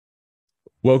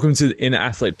Welcome to the Inner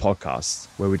Athlete Podcast,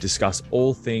 where we discuss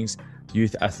all things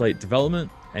youth athlete development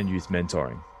and youth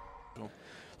mentoring.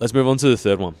 Let's move on to the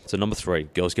third one. So number 3,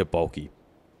 girls get bulky.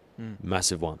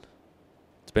 Massive one.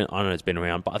 I don't know, it's been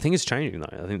around, but I think it's changing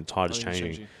though. I think the tide is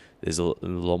changing. There's a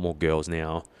lot more girls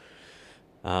now.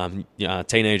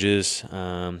 Teenagers,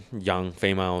 young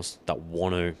females that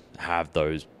want to have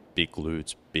those big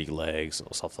glutes, big legs,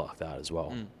 or stuff like that as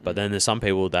well. But then there's some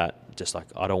people that just like,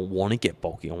 I don't want to get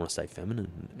bulky. I want to stay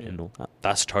feminine and all that.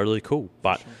 That's totally cool.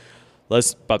 But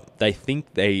but they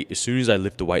think as soon as they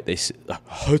lift the weight, they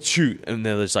shoot, and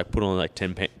then they just like put on like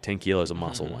 10 kilos of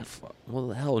muscle. Like, well,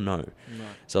 the hell no.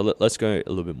 So let's go a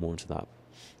little bit more into that.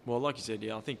 Well, like you said,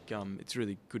 I think it's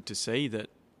really good to see that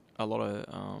a lot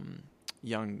of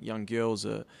young girls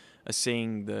are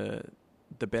seeing the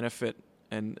benefit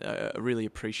and really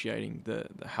appreciating the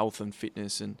health and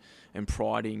fitness and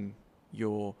priding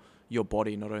your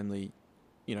body, not only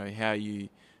how you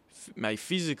may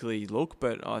physically look,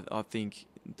 but I think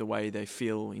the way they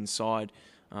feel inside.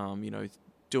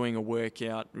 Doing a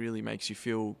workout really makes you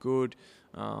feel good,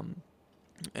 and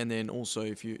then also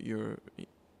if you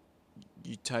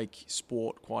take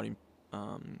sport quite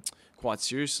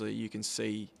seriously, you can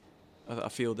see. I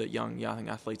feel that young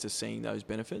athletes are seeing those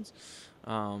benefits.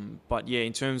 But yeah,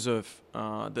 in terms of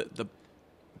the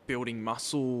building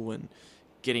muscle and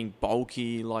getting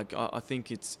bulky, like I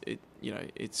think it's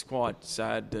quite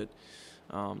sad that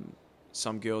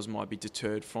some girls might be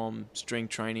deterred from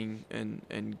strength training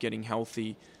and getting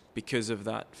healthy because of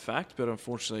that fact. But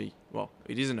unfortunately, well,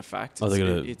 it isn't a fact. Are they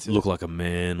going to look like a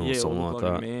man or something like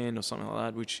that? Like a man or something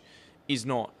like that, which is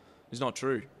not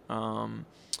true.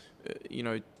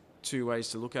 Two ways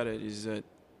to look at it is that,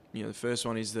 the first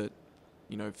one is that,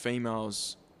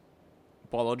 females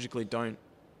biologically don't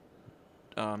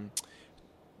have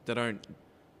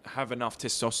enough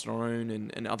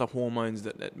testosterone and other hormones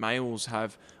that males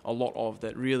have a lot of,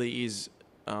 that really is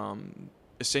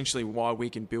essentially why we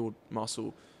can build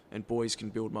muscle and boys can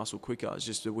build muscle quicker. It's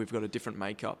just that we've got a different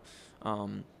makeup.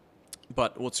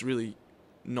 But what's really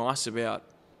nice about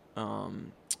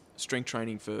strength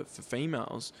training for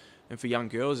females and for young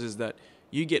girls is that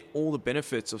you get all the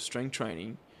benefits of strength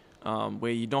training,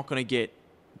 where you're not going to get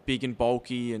big and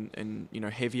bulky and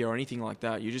heavier or anything like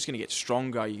that. You're just going to get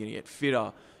stronger. You're going to get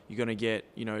fitter. You're going to get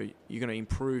you're going to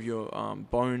improve your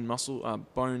bone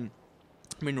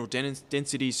mineral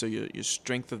density. So your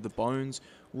strength of the bones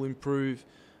will improve.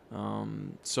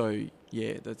 So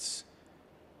yeah, that's.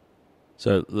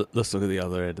 So let's look at the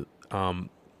other end. I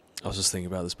was just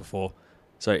thinking about this before.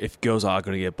 So if girls are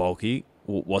going to get bulky,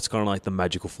 what's kind of like the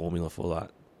magical formula for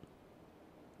that?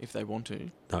 If they want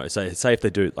to. No, say if they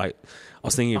do. Like, I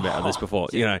was thinking about this before.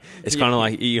 Yeah. It's kind of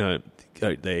like,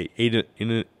 they eat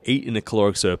in a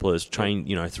caloric surplus, train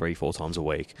 3-4 times a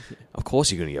week. Of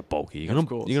course, you're going to get bulky. You're going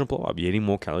to blow up. You're eating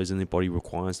more calories than the body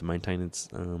requires to maintain its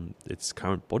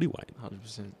current body weight.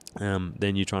 100%.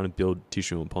 Then you're trying to build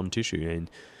tissue upon tissue, and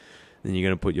then you're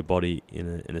going to put your body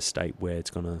in a state where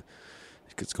it's going to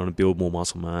build more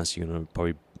muscle mass. You're going to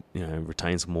probably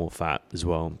retain some more fat as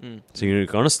well. So you're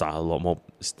going to start a lot more,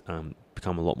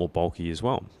 become a lot more bulky as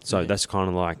well. So that's kind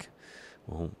of like,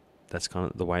 that's kind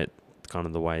of the way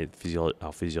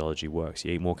our physiology works.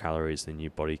 You eat more calories than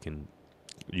your body can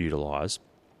utilize.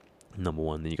 Number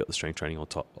one, then you got the strength training on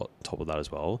top of that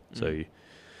as well. So you're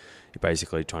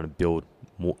basically trying to build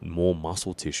more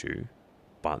muscle tissue.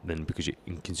 But then because you're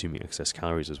consuming excess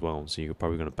calories as well, so you're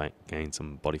probably going to gain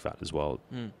some body fat as well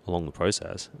along the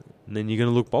process. And then you're going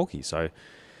to look bulky. So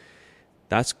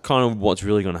that's kind of what's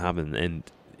really going to happen. And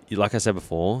like I said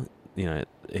before, it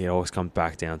always comes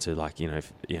back down to like,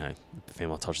 if the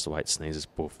female touches the weight, sneezes,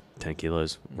 poof, 10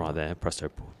 kilos right there, presto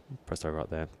right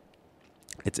there.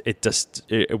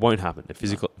 It won't happen.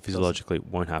 Physiologically, it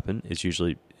won't happen. It's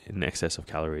usually in excess of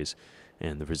calories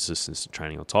and the resistance to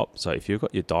training on top. So if you've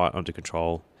got your diet under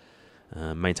control,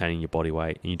 maintaining your body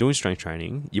weight, and you're doing strength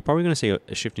training, you're probably going to see a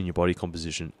shift in your body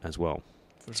composition as well.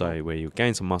 So where you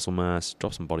gain some muscle mass,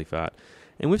 drop some body fat.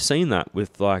 And we've seen that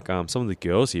with like some of the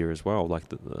girls here as well, like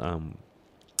with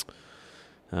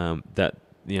some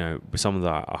of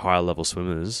the higher level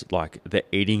swimmers, like they're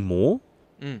eating more,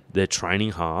 they're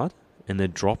training hard, and they're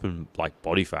dropping like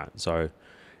body fat. So,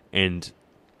 and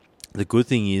the good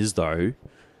thing is though,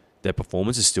 their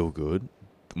performance is still good.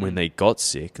 When they got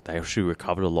sick, they actually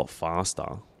recovered a lot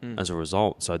faster as a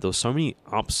result. So there were so many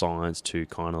upsides to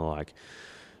kind of like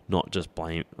not just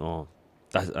blame.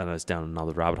 That's down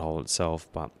another rabbit hole itself.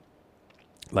 But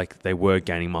like they were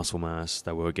gaining muscle mass,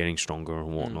 they were getting stronger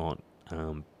and whatnot.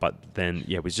 But then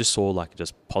we just saw like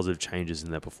just positive changes in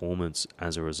their performance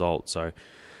as a result. So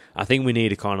I think we need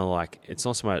to kind of like, it's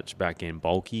not so much about getting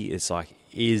bulky. It's like,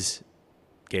 is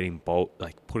getting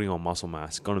putting on muscle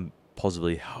mass going to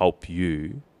positively help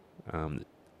you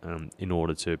in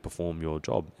order to perform your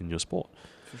job in your sport?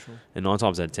 For sure. And 9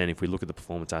 times out of 10, if we look at the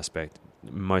performance aspect,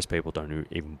 most people don't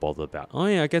even bother about, oh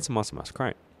yeah, I get some muscle mass,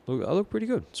 great. I look pretty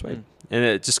good, sweet. And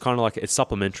it's just kind of like, it's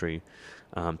supplementary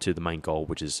to the main goal,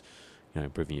 which is,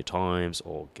 improving your times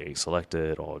or getting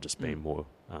selected or just being more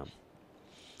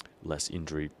less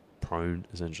injury prone,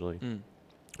 essentially,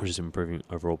 or just improving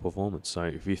overall performance. So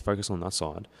if you focus on that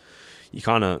side, you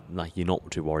kind of like, you're not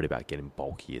too worried about getting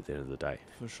bulky at the end of the day.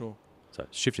 For sure. So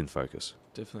shifting focus.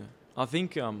 Definitely. I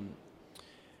think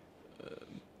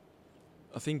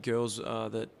girls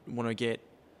that want to get,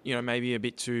 maybe a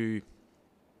bit too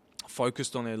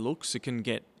focused on their looks, it can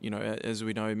get, as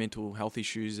we know, mental health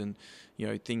issues and,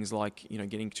 things like,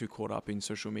 getting too caught up in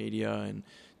social media and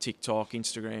TikTok,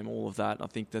 Instagram, all of that. I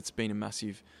think that's been a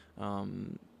massive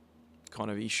kind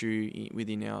of issue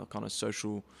within our kind of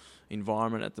social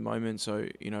environment at the moment. So,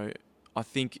 I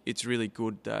think it's really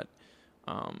good that,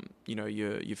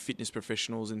 your fitness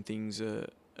professionals and things are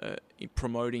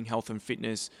promoting health and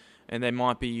fitness, and they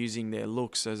might be using their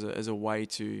looks as a way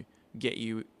to get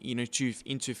you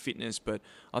into fitness. But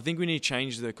I think we need to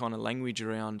change the kind of language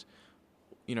around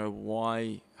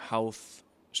why health,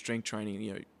 strength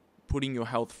training, putting your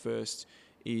health first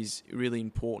is really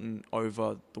important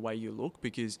over the way you look,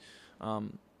 because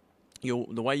the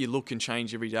way you look can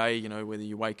change every day, whether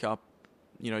you wake up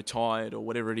tired or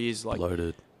whatever it is, like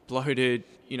bloated,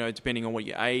 depending on what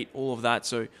you ate, all of that.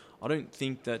 So I don't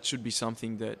think that should be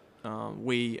something that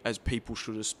we as people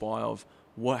should aspire of.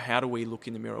 How do we look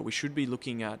in the mirror? We should be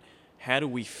looking at how do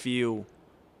we feel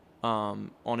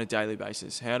on a daily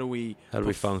basis? How do we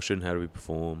function? How do we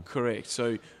perform? Correct.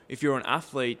 So if you're an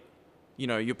athlete,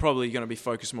 you're probably going to be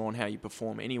focused more on how you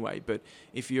perform anyway. But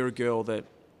if you're a girl that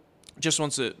just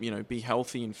wants to, be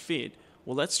healthy and fit,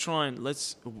 well,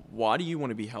 why do you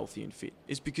want to be healthy and fit?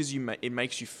 It's because it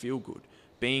makes you feel good.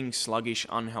 Being sluggish,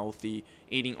 unhealthy,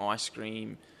 eating ice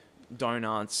cream,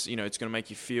 donuts, it's going to make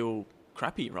you feel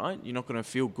crappy, right? You're not going to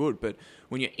feel good. But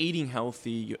when you're eating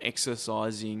healthy, you're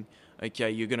exercising,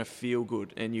 okay, you're going to feel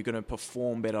good and you're going to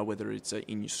perform better, whether it's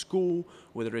in your school,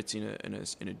 whether it's in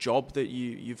a job that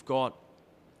you've got,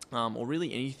 or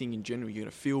really anything in general. You're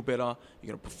going to feel better, you're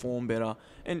going to perform better,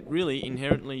 and really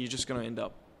inherently you're just going to end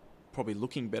up probably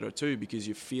looking better too, because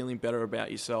you're feeling better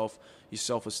about yourself, your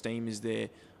self-esteem is there,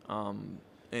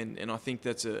 and I think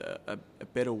that's a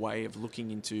better way of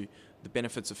looking into the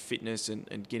benefits of fitness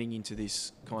and getting into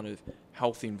this kind of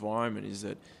health environment, is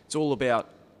that it's all about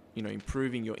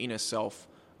improving your inner self,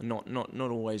 and not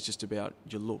always just about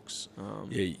your looks.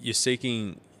 You're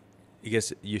seeking, I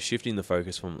guess you're shifting the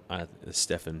focus from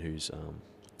Stefan, who's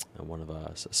one of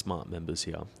our smart members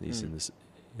here. He's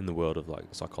in the world of like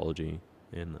psychology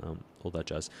and all that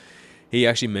jazz. He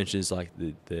actually mentions like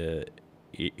the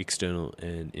external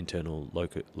and internal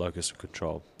locus of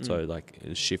control. So like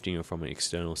shifting from an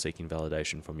external, seeking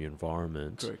validation from your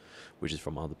environment, correct, which is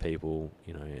from other people,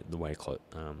 the way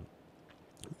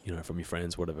from your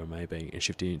friends, whatever it may be, and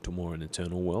shifting into more an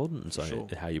internal world. And so sure,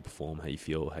 how you perform, how you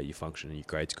feel, how you function, are your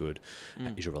grades good,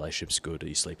 is your relationships good, are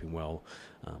you sleeping well,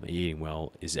 are you eating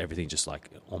well, is everything just like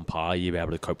on par, you're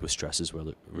able to cope with stresses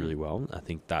really well. I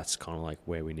think that's kind of like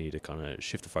where we need to kind of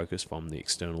shift the focus from the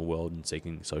external world and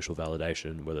seeking social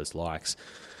validation, whether it's likes,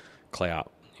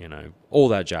 clout, all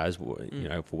that jazz, for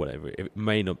whatever. It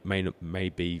may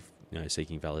be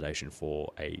seeking validation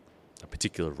for a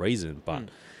particular reason, but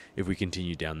if we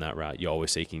continue down that route, you're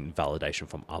always seeking validation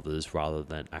from others rather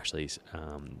than actually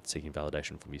seeking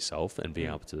validation from yourself and being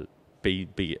able to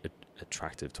be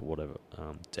attractive to whatever,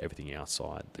 to everything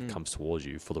outside that comes towards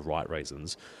you for the right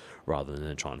reasons, rather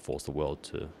than try and force the world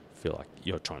to feel like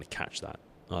you're trying to catch that.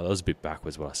 That was a bit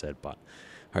backwards what I said, but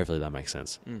hopefully that makes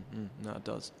sense. No, it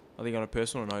does. I think on a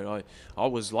personal note, I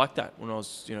was like that when I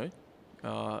was,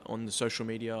 on the social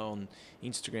media, on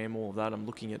Instagram, all of that. I'm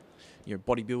looking at,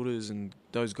 bodybuilders and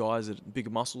those guys that have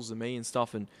bigger muscles than me and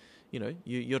stuff. And,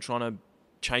 you're trying to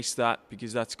chase that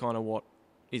because that's kind of what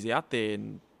is out there.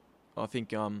 And I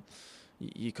think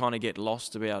you kind of get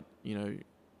lost about,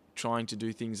 trying to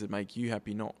do things that make you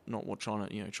happy, not what trying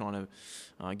to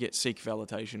seek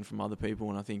validation from other people.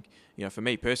 And I think, for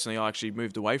me personally, I actually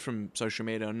moved away from social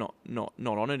media and not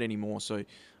on it anymore. So,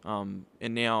 and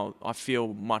now I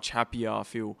feel much happier. I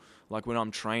feel like when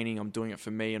I'm training, I'm doing it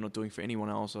for me and not doing it for anyone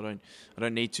else. I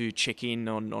don't need to check in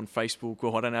on Facebook,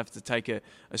 or I don't have to take a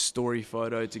story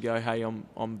photo to go, hey,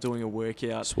 I'm doing a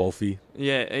workout. Swolfie.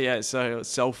 Yeah. So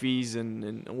selfies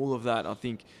and all of that. I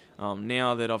think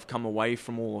now that I've come away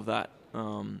from all of that,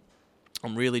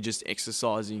 I'm really just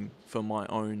exercising for my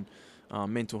own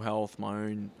mental health, my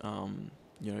own,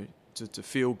 to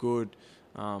feel good.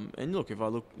 And look, if I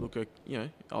look at,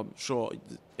 I'm sure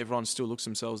everyone still looks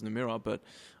themselves in the mirror, but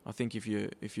I think if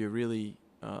you're really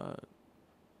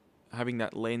having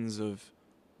that lens of,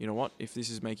 you know what, if this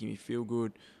is making me feel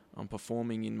good, I'm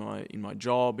performing in my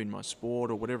job, in my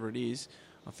sport, or whatever it is,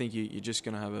 I think you're just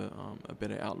going to have a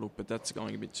better outlook. But that's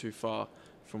going a bit too far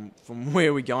from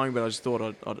where we're going. But I just thought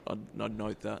I'd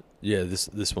note that. Yeah,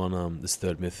 this one, this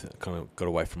third myth kind of got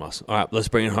away from us. All right, let's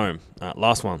bring it home.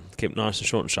 Last one. Keep it nice and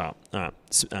short and sharp. All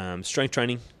right, strength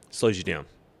training slows you down.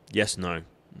 Yes, no.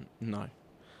 No.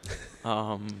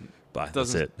 Bye.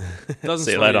 That's it. Doesn't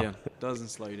See you slow you later. down. Doesn't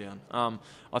slow you down.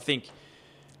 I think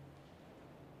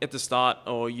at the start,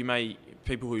 or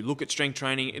people who look at strength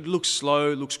training, it looks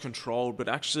slow, looks controlled, but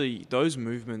actually those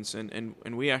movements, and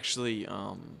we actually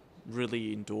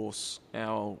really endorse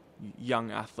our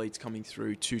young athletes coming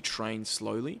through to train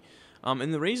slowly.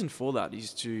 And the reason for that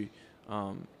is to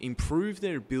improve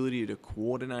their ability to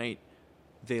coordinate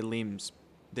their limbs,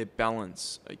 their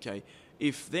balance, okay?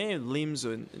 If their limbs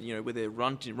are, where they're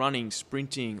running,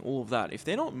 sprinting, all of that, if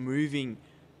they're not moving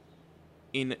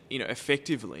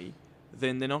effectively,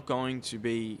 then they're not going to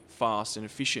be fast and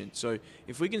efficient. So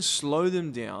if we can slow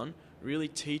them down, really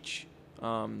teach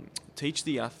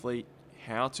the athlete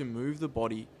how to move the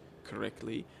body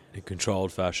correctly In a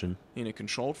controlled fashion,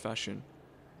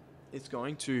 it's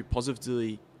going to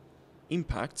positively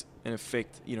impact and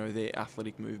affect their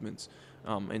athletic movements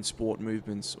and sport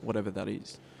movements, whatever that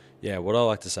is. Yeah, what I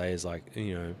like to say is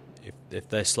if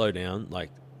they slow down,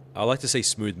 I like to see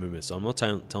smooth movements. So I'm not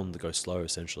telling them to go slow.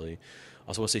 Essentially, I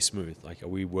also want to see smooth. Are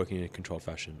we working in a controlled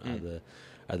fashion?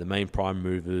 Are the main prime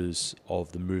movers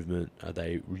of the movement, are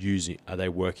they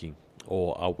working,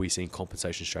 or are we seeing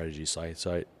compensation strategies?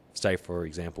 So say for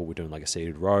example, we're doing a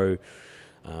seated row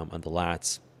under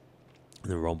lats,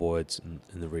 and the rhomboids and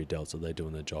the rear delts. Are they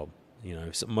doing their job?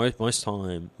 So most of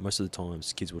the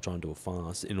times, kids will try and do it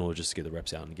fast in order just to get the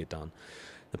reps out and get done.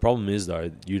 The problem is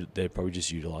though, they're probably just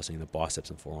utilizing the biceps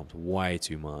and forearms way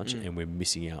too much, and we're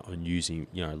missing out on using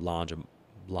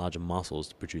larger muscles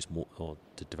to produce more, or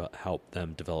to help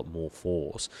them develop more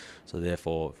force. So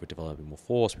therefore, if we're developing more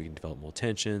force, we can develop more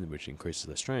tension, which increases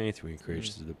the strength, we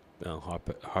increase the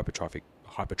hypertrophic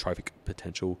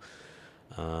potential.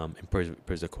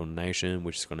 Improves the coordination,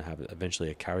 which is going to have eventually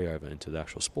a carryover into the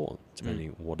actual sport,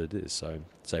 depending on what it is. So,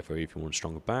 say if you want a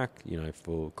stronger back,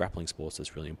 for grappling sports,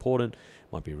 that's really important.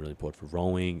 It might be really important for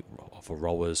rowing, for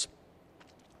rowers,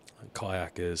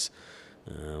 kayakers,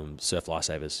 surf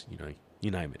lifesavers. You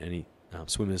name it. Any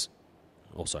swimmers,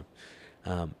 also.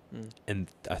 And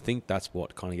I think that's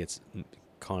what kind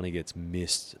of gets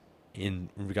missed in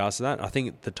regards to that. I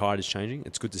think the tide is changing.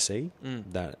 It's good to see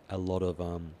that a lot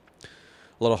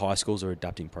of high schools are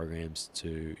adapting programs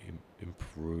to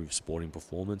improve sporting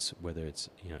performance, whether it's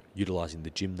utilizing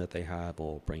the gym that they have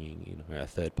or bringing a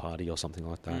third party or something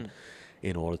like that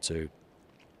in order to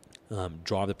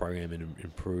drive the program and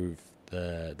improve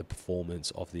the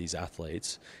performance of these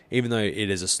athletes, even though it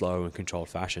is a slow and controlled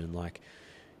fashion.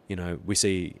 We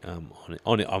see I'm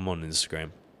on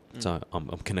Instagram, so I'm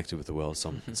connected with the world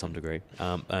to some degree.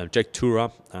 Jake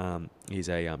Tura, he's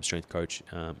a strength coach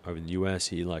over in the US.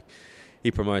 He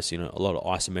promotes, a lot of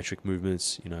isometric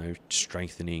movements,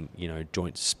 strengthening,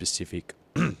 joint specific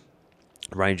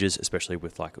ranges, especially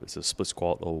with it's a split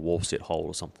squat or wall sit hold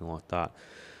or something like that.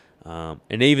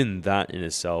 And even that in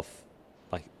itself,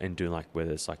 and doing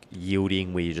whether it's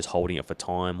yielding, where you're just holding it for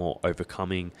time, or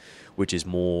overcoming, which is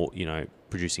more,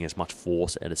 producing as much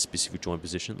force at a specific joint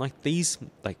position.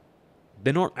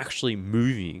 They're not actually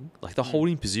moving, the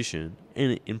holding position,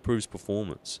 and it improves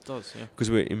performance. It does, yeah. Because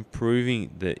we're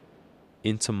improving the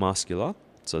intermuscular,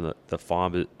 so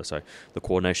the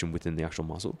coordination within the actual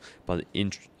muscle. But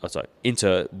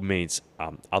inter means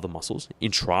other muscles.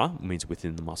 Intra means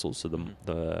within the muscles, so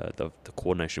the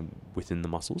coordination within the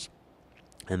muscles.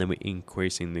 And then we're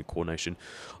increasing the coordination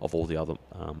of all the other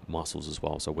muscles as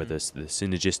well. So whether it's the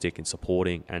synergistic and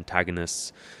supporting,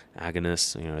 antagonists,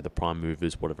 agonists, the prime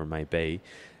movers, whatever it may be,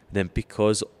 then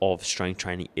because of strength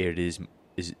training,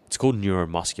 it's called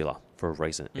neuromuscular for a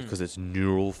reason, because it's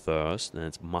neural first and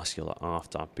it's muscular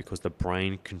after, because the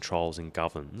brain controls and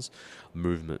governs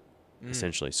movement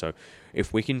essentially. So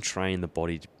if we can train the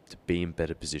body to be in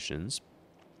better positions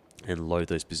and load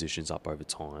those positions up over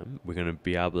time, we're going to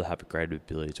be able to have a greater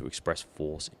ability to express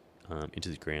force into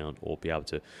the ground, or be able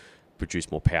to produce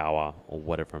more power, or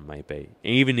whatever it may be,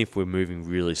 even if we're moving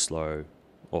really slow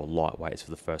or light weights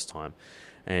for the first time.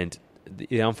 And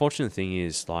the unfortunate thing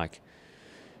is,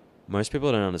 most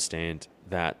people don't understand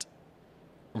that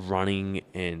running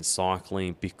and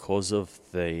cycling, because of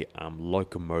the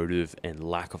locomotive and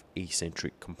lack of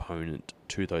eccentric component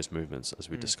to those movements, as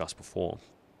we discussed before,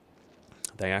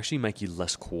 they actually make you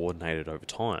less coordinated over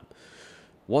time.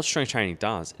 What strength training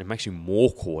does, it makes you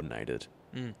more coordinated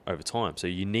over time. So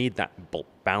you need that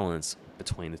balance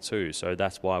between the two. So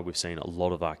that's why we've seen a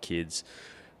lot of our kids,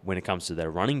 when it comes to their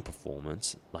running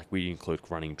performance, like we include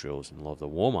running drills in a lot of the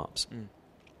warm-ups,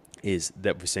 is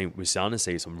that we're starting to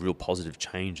see some real positive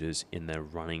changes in their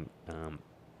running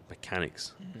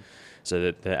mechanics. So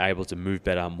that they're able to move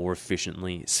better, more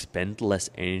efficiently, spend less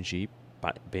energy,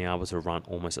 but being able to run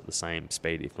almost at the same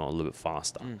speed, if not a little bit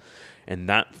faster. And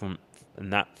that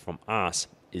from us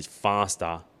is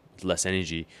faster with less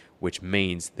energy, which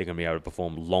means they're going to be able to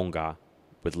perform longer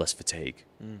with less fatigue.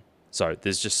 So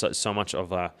there's just so much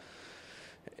of a,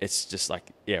 it's just like,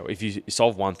 yeah, if you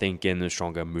solve one thing, getting them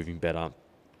stronger, moving better,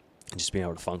 and just being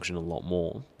able to function a lot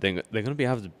more, then they're going to be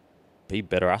able to be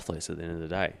better athletes at the end of the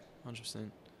day. 100%.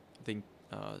 I think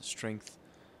strength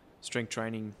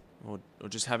training, or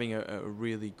just having a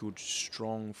really good,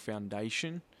 strong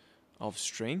foundation of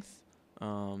strength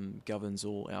governs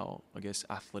all our, I guess,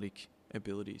 athletic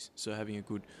abilities. So having a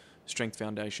good strength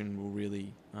foundation will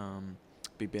really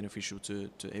be beneficial to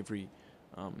every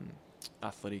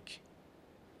athletic,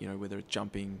 whether it's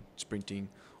jumping, sprinting,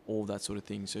 all that sort of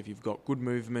thing. So if you've got good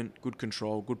movement, good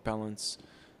control, good balance,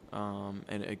 and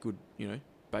a good,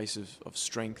 base of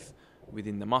strength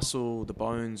within the muscle, the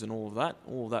bones, and all of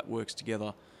that works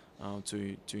together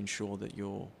to ensure that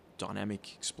your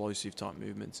dynamic, explosive type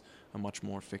movements are much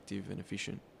more effective and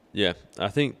efficient. Yeah, I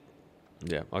think,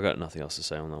 I got nothing else to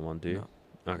say on that one, do you?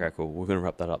 No. Okay, cool. We're going to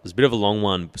wrap that up. It's a bit of a long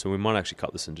one, so we might actually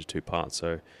cut this into 2 parts.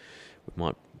 So we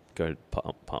might go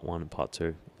part 1 and part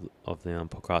 2 of the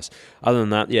podcast. Other than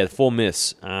that, the 4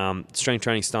 myths. Strength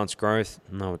training stunts growth.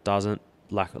 No, it doesn't.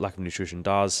 Lack of nutrition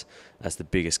does. That's the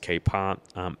biggest key part.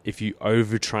 If you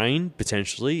overtrain,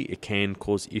 potentially, it can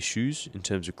cause issues in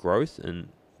terms of growth and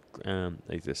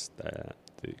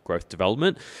the growth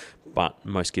development, but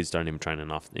most kids don't even train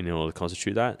enough in order to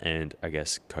constitute that, and I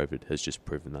guess COVID has just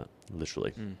proven that,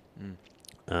 literally.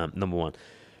 Number 1.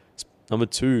 Number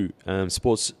 2,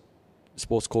 sports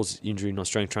causes injury, not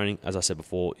strength training. As I said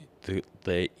before,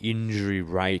 the injury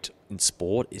rate in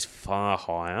sport is far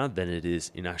higher than it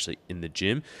is in the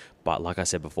gym. But like I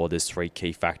said before, there's 3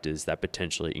 key factors that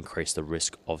potentially increase the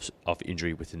risk of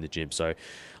injury within the gym. So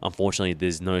unfortunately,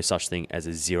 there's no such thing as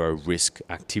a zero risk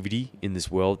activity in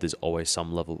this world. There's always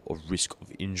some level of risk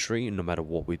of injury, no matter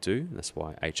what we do. That's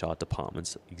why HR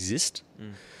departments exist.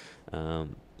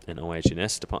 And HR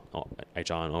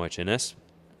and OH&S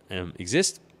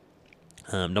exist.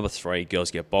 Number 3, girls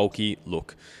get bulky.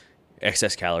 Look,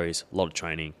 excess calories, a lot of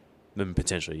training, then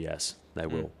potentially, yes, they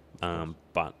will.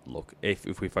 But look,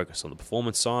 if we focus on the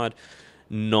performance side,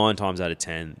 9 times out of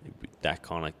 10, that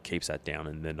kind of keeps that down,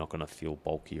 and they're not going to feel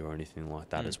bulky or anything like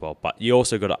that as well. But you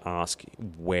also got to ask,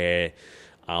 where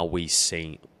are we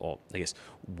seeing, or I guess,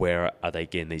 where are they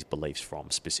getting these beliefs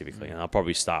from specifically? And I'll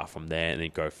probably start from there and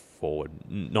then go forward.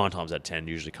 9 times out of 10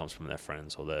 usually comes from their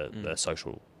friends or their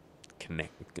social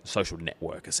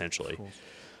network, essentially.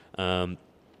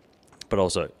 But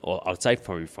also, I'd say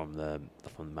probably from the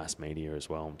mass media as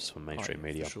well, just from mainstream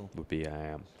media, would be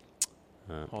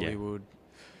Hollywood.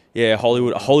 Yeah,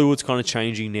 Hollywood's kind of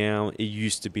changing now. It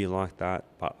used to be like that,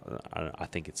 but I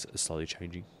think it's slowly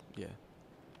changing. Yeah.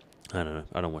 I don't know.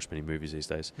 I don't watch many movies these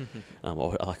days. I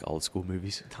like old school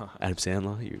movies. Adam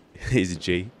Sandler, he's a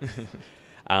G.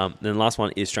 Then the last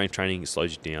one is strength training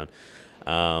slows you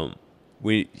down.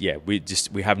 We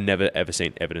have never ever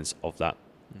seen evidence of that.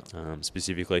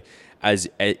 Specifically, as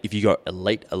if you go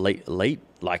elite,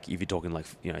 like if you're talking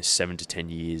 7 to 10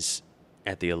 years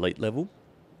at the elite level,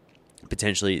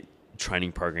 potentially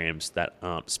training programs that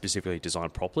aren't specifically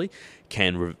designed properly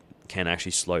can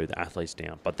actually slow the athletes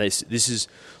down. But this is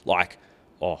like,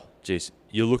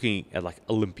 you're looking at like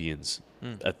Olympians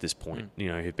at this point,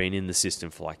 who've been in the system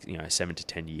for 7 to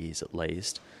 10 years at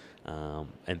least,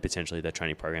 and potentially their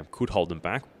training program could hold them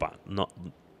back, but not.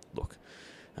 Look.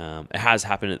 It has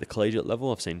happened at the collegiate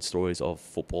level. I've seen stories of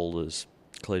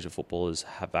collegiate footballers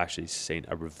have actually seen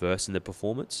a reverse in their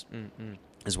performance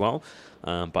as well.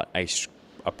 But a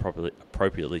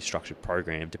appropriately structured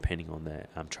program, depending on their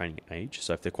training age.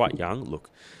 So if they're quite young,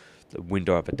 look, the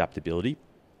window of adaptability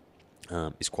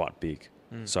is quite big.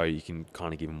 So you can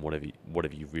kind of give them whatever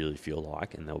you really feel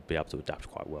like, and they'll be able to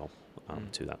adapt quite well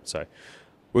to that. So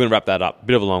we're going to wrap that up.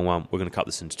 Bit of a long one. We're going to cut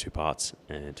this into 2 parts,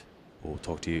 and we'll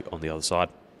talk to you on the other side.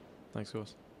 Thanks,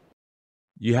 guys.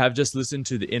 You have just listened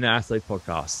to the Inner Athlete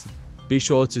podcast. Be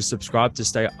sure to subscribe to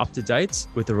stay up to date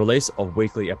with the release of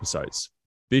weekly episodes.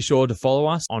 Be sure to follow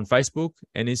us on Facebook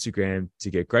and Instagram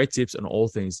to get great tips on all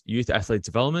things youth athlete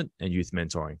development and youth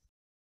mentoring.